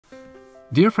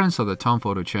Dear friends of the Tom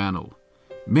Photo channel,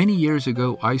 many years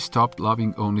ago I stopped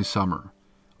loving only summer.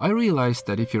 I realized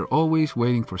that if you're always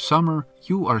waiting for summer,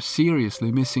 you are seriously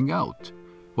missing out.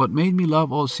 What made me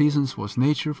love all seasons was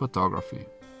nature photography.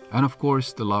 And of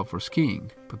course the love for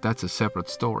skiing, but that's a separate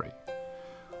story.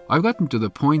 I've gotten to the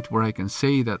point where I can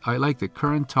say that I like the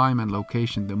current time and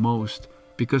location the most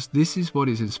because this is what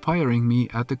is inspiring me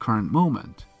at the current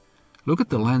moment. Look at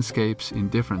the landscapes in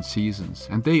different seasons,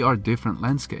 and they are different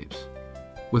landscapes.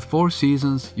 With 4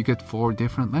 seasons, you get 4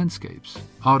 different landscapes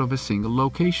out of a single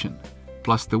location,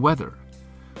 plus the weather.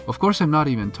 Of course, I'm not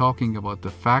even talking about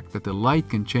the fact that the light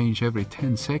can change every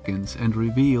 10 seconds and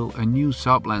reveal a new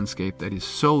sub-landscape that is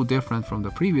so different from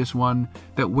the previous one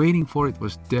that waiting for it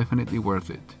was definitely worth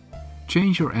it.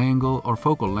 Change your angle or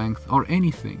focal length or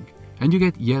anything, and you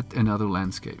get yet another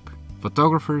landscape.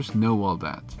 Photographers know all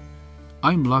that.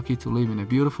 I'm lucky to live in a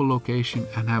beautiful location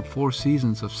and have 4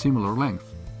 seasons of similar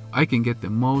length. I can get the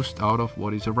most out of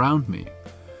what is around me.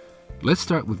 Let's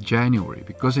start with January,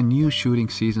 because a new shooting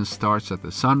season starts at the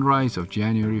sunrise of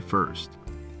January 1st.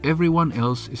 Everyone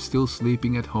else is still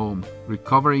sleeping at home,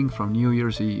 recovering from New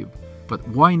Year's Eve. But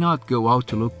why not go out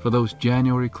to look for those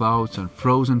January clouds and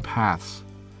frozen paths?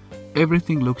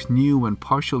 Everything looks new and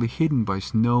partially hidden by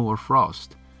snow or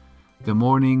frost. The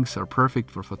mornings are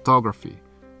perfect for photography.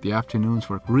 The afternoons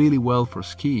work really well for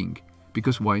skiing,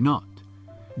 because why not?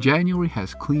 January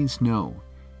has clean snow.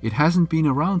 It hasn't been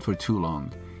around for too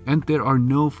long, and there are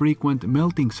no frequent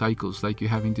melting cycles like you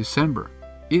have in December.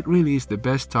 It really is the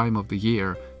best time of the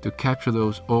year to capture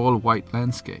those all-white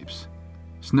landscapes.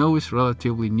 Snow is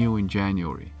relatively new in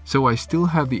January, so I still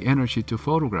have the energy to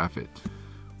photograph it.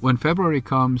 When February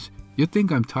comes, you'd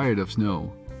think I'm tired of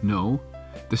snow. No,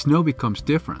 the snow becomes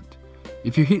different.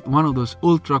 If you hit one of those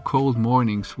ultra-cold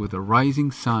mornings with a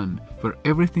rising sun, where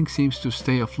everything seems to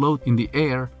stay afloat in the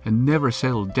air and never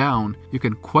settle down, you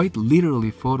can quite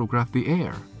literally photograph the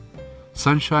air.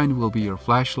 Sunshine will be your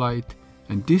flashlight,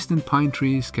 and distant pine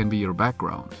trees can be your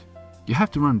background. You have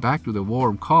to run back to the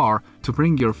warm car to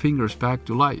bring your fingers back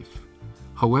to life.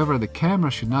 However, the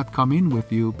camera should not come in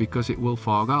with you because it will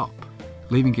fog up.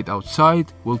 Leaving it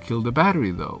outside will kill the battery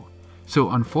though.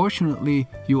 So unfortunately,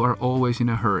 you are always in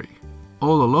a hurry.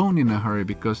 All alone in a hurry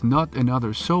because not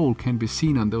another soul can be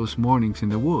seen on those mornings in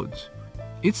the woods.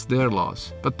 It's their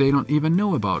loss, but they don't even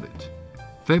know about it.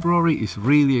 February is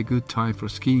really a good time for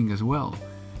skiing as well,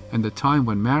 and the time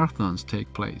when marathons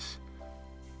take place.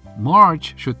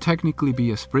 March should technically be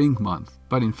a spring month,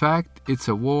 but in fact it's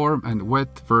a warm and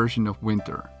wet version of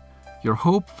winter. Your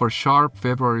hope for sharp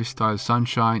February-style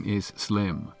sunshine is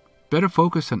slim. Better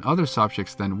focus on other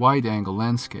subjects than wide-angle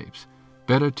landscapes.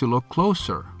 Better to look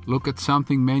closer. Look at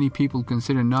something many people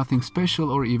consider nothing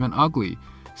special or even ugly,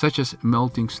 such as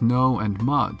melting snow and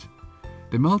mud.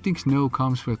 The melting snow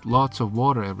comes with lots of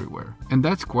water everywhere, and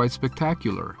that's quite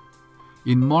spectacular.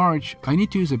 In March, I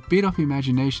need to use a bit of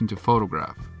imagination to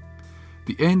photograph.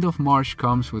 The end of March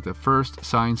comes with the first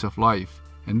signs of life,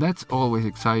 and that's always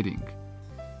exciting.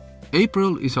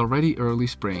 April is already early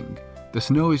spring. The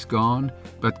snow is gone,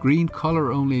 but green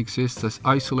color only exists as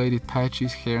isolated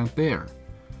patches here and there.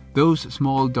 Those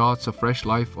small dots of fresh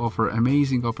life offer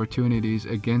amazing opportunities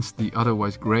against the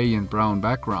otherwise gray and brown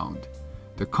background.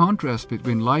 The contrast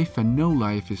between life and no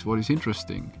life is what is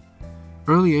interesting.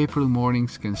 Early April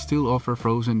mornings can still offer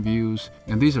frozen views,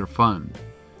 and these are fun.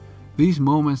 These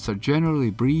moments are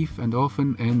generally brief and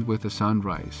often end with a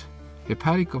sunrise.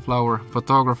 Hepatica flower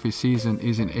photography season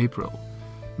is in April.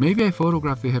 Maybe I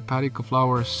photograph the hepatica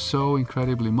flowers so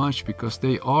incredibly much because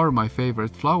they are my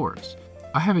favorite flowers.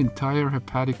 I have entire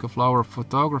hepatica flower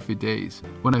photography days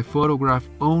when I photograph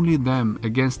only them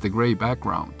against the gray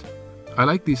background. I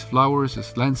like these flowers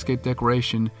as landscape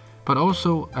decoration, but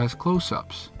also as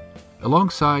close-ups.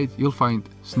 Alongside, you'll find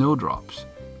snowdrops.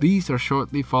 These are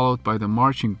shortly followed by the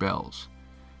marching bells.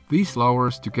 These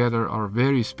flowers together are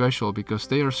very special because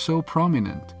they are so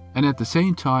prominent, and at the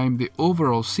same time the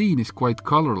overall scene is quite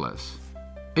colorless.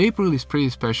 April is pretty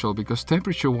special because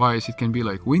temperature-wise it can be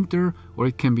like winter or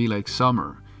it can be like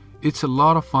summer. It's a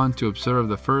lot of fun to observe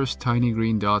the first tiny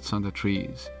green dots on the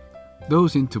trees.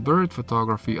 Those into bird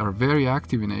photography are very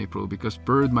active in April because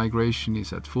bird migration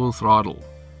is at full throttle.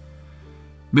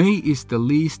 May is the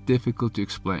least difficult to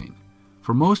explain.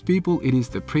 For most people, it is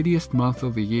the prettiest month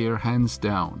of the year, hands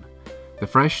down. The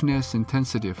freshness,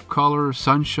 intensity of color,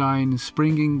 sunshine,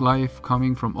 springing life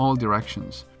coming from all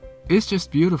directions. It's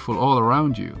just beautiful all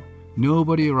around you.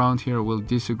 Nobody around here will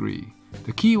disagree.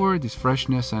 The key word is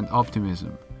freshness and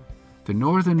optimism. The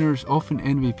Northerners often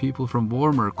envy people from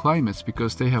warmer climates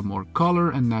because they have more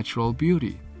color and natural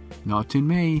beauty. Not in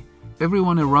May.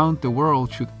 Everyone around the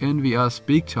world should envy us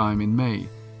big time in May.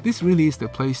 This really is the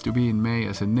place to be in May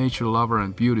as a nature lover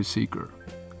and beauty seeker.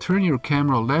 Turn your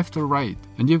camera left or right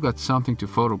and you've got something to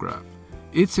photograph.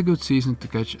 It's a good season to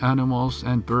catch animals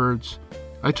and birds.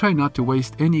 I try not to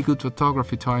waste any good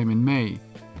photography time in May.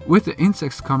 With the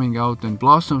insects coming out and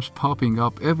blossoms popping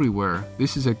up everywhere,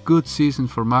 this is a good season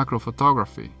for macro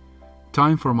photography.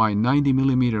 Time for my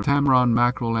 90mm Tamron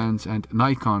macro lens and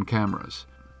Nikon cameras.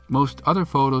 Most other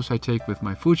photos I take with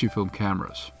my Fujifilm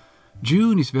cameras.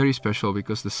 June is very special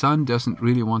because the sun doesn't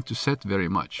really want to set very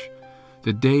much.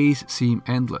 The days seem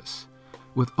endless.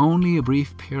 With only a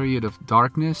brief period of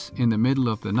darkness in the middle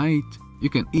of the night, you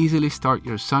can easily start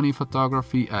your sunny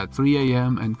photography at 3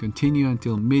 a.m. and continue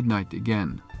until midnight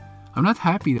again. I'm not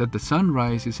happy that the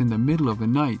sunrise is in the middle of the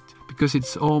night because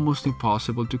it's almost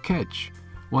impossible to catch.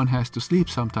 One has to sleep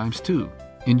sometimes too.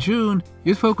 In June,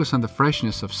 you'd focus on the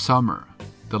freshness of summer.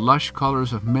 The lush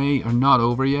colors of May are not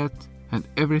over yet, and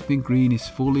everything green is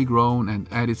fully grown and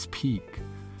at its peak.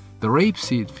 The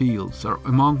rapeseed fields are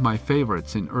among my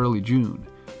favorites in early June.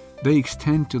 They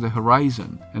extend to the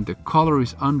horizon and the color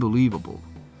is unbelievable.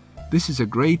 This is a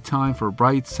great time for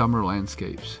bright summer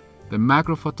landscapes. The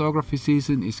macro photography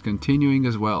season is continuing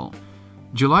as well.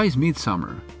 July is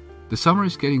midsummer. The summer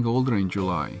is getting older in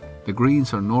July. The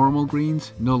greens are normal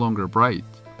greens, no longer bright.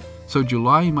 So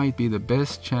July might be the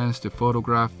best chance to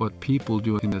photograph what people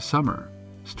do in the summer.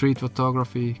 Street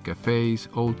photography, cafes,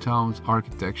 old towns,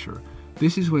 architecture.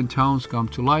 This is when towns come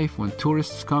to life, when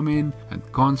tourists come in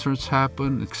and concerts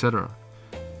happen, etc.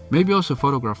 Maybe also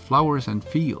photograph flowers and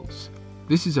fields.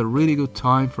 This is a really good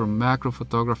time for macro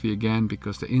photography again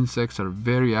because the insects are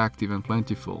very active and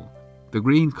plentiful. The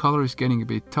green color is getting a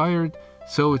bit tired,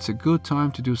 so it's a good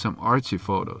time to do some artsy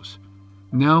photos.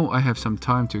 Now I have some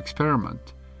time to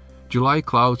experiment. July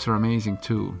clouds are amazing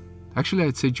too. Actually,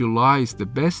 I'd say July is the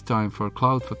best time for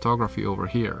cloud photography over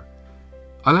here.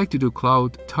 I like to do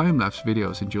cloud time-lapse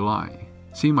videos in July.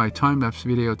 See my time-lapse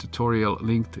video tutorial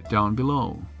linked down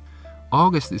below.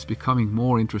 August is becoming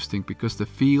more interesting because the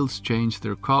fields change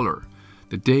their color.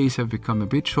 The days have become a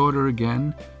bit shorter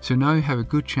again, so now you have a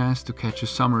good chance to catch a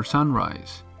summer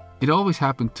sunrise. It always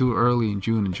happened too early in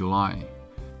June and July.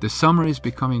 The summer is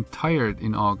becoming tired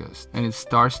in August and it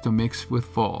starts to mix with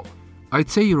fall. I'd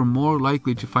say you're more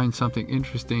likely to find something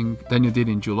interesting than you did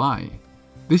in July.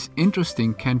 This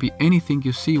interesting can be anything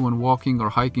you see when walking or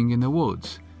hiking in the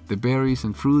woods. The berries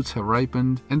and fruits have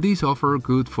ripened and these offer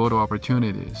good photo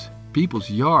opportunities. People's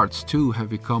yards too have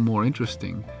become more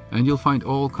interesting and you'll find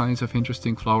all kinds of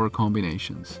interesting flower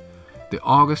combinations. The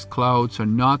August clouds are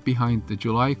not behind the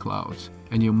July clouds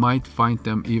and you might find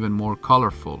them even more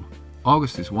colorful.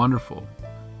 August is wonderful.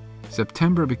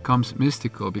 September becomes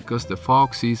mystical because the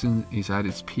fog season is at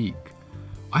its peak.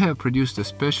 I have produced a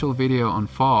special video on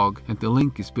fog and the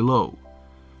link is below.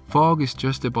 Fog is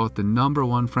just about the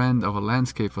 #1 friend of a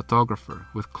landscape photographer,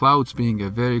 with clouds being a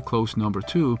very close number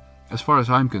 2 as far as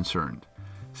I'm concerned.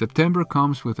 September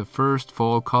comes with the first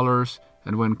fall colors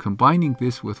and when combining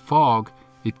this with fog,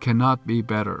 it cannot be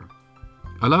better.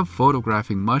 I love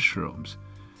photographing mushrooms.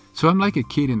 So I'm like a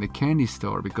kid in the candy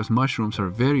store because mushrooms are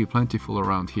very plentiful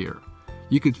around here.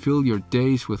 You could fill your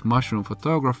days with mushroom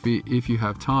photography if you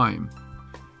have time.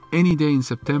 Any day in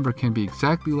September can be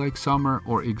exactly like summer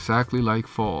or exactly like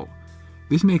fall.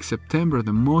 This makes September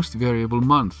the most variable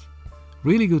month.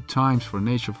 Really good times for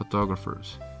nature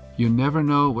photographers. You never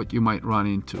know what you might run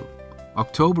into.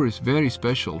 October is very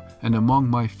special and among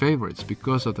my favorites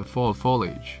because of the fall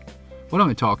foliage. What am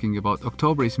I talking about?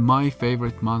 October is my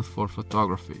favorite month for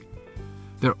photography.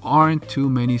 There aren't too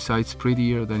many sights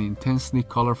prettier than intensely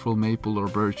colorful maple or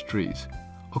birch trees.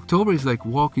 October is like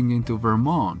walking into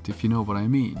Vermont, if you know what I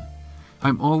mean.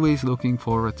 I'm always looking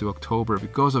forward to October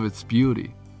because of its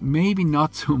beauty. Maybe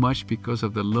not so much because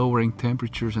of the lowering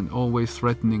temperatures and always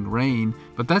threatening rain,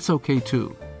 but that's okay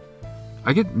too.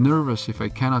 I get nervous if I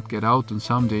cannot get out on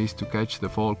some days to catch the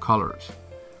fall colors.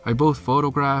 I both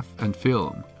photograph and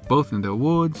film, both in the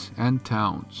woods and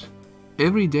towns.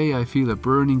 Every day I feel a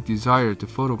burning desire to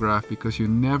photograph because you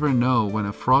never know when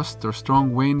a frost or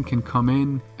strong wind can come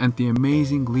in and the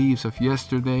amazing leaves of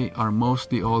yesterday are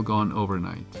mostly all gone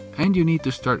overnight. And you need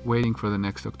to start waiting for the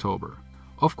next October.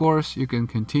 Of course, you can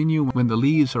continue when the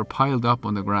leaves are piled up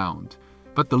on the ground.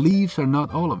 But the leaves are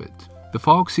not all of it. The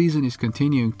fog season is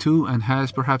continuing too and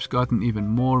has perhaps gotten even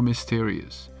more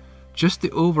mysterious. Just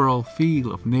the overall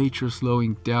feel of nature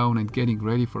slowing down and getting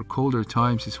ready for colder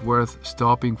times is worth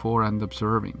stopping for and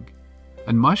observing.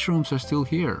 And mushrooms are still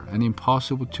here and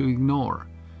impossible to ignore.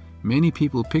 Many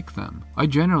people pick them. I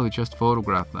generally just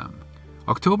photograph them.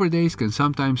 October days can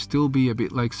sometimes still be a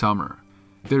bit like summer.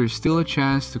 There is still a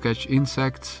chance to catch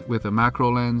insects with a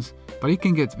macro lens, but it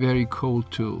can get very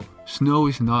cold too. Snow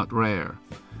is not rare.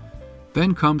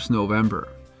 Then comes November.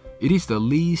 It is the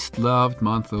least loved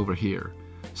month over here.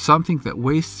 Something that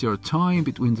wastes your time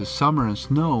between the summer and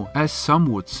snow, as some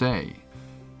would say.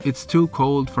 It's too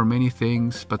cold for many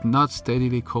things, but not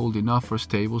steadily cold enough for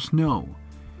stable snow.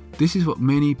 This is what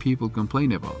many people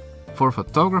complain about. For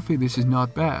photography, this is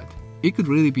not bad. It could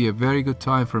really be a very good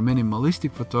time for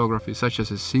minimalistic photography, such as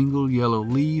a single yellow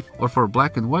leaf, or for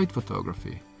black and white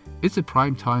photography. It's a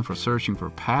prime time for searching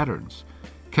for patterns.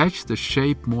 Catch the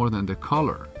shape more than the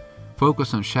color.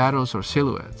 Focus on shadows or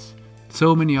silhouettes.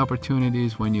 So many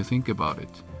opportunities when you think about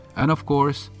it. And of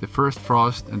course, the first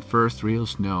frost and first real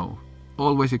snow.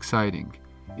 Always exciting.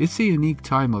 It's a unique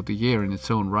time of the year in its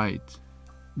own right.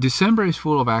 December is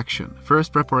full of action.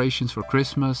 First preparations for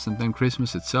Christmas and then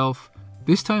Christmas itself.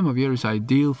 This time of year is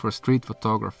ideal for street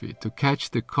photography to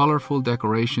catch the colorful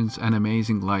decorations and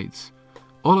amazing lights.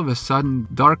 All of a sudden,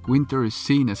 dark winter is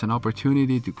seen as an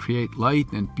opportunity to create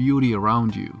light and beauty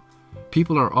around you.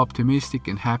 People are optimistic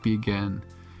and happy again.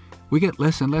 We get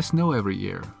less and less snow every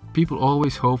year. People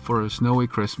always hope for a snowy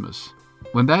Christmas.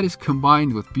 When that is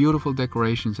combined with beautiful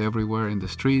decorations everywhere in the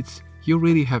streets, you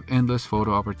really have endless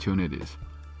photo opportunities.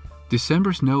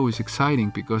 December snow is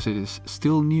exciting because it is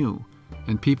still new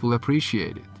and people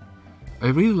appreciate it. I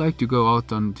really like to go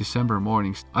out on December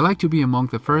mornings. I like to be among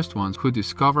the first ones who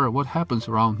discover what happens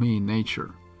around me in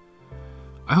nature.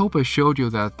 I hope I showed you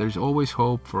that there's always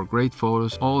hope for great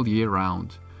photos all year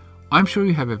round. I'm sure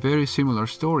you have a very similar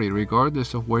story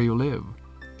regardless of where you live.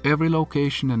 Every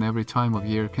location and every time of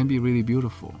year can be really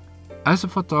beautiful. As a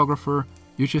photographer,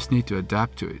 you just need to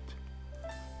adapt to it.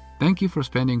 Thank you for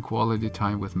spending quality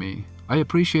time with me. I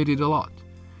appreciate it a lot.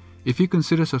 If you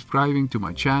consider subscribing to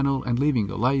my channel and leaving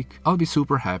a like, I'll be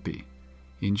super happy.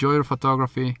 Enjoy your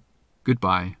photography.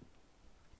 Goodbye.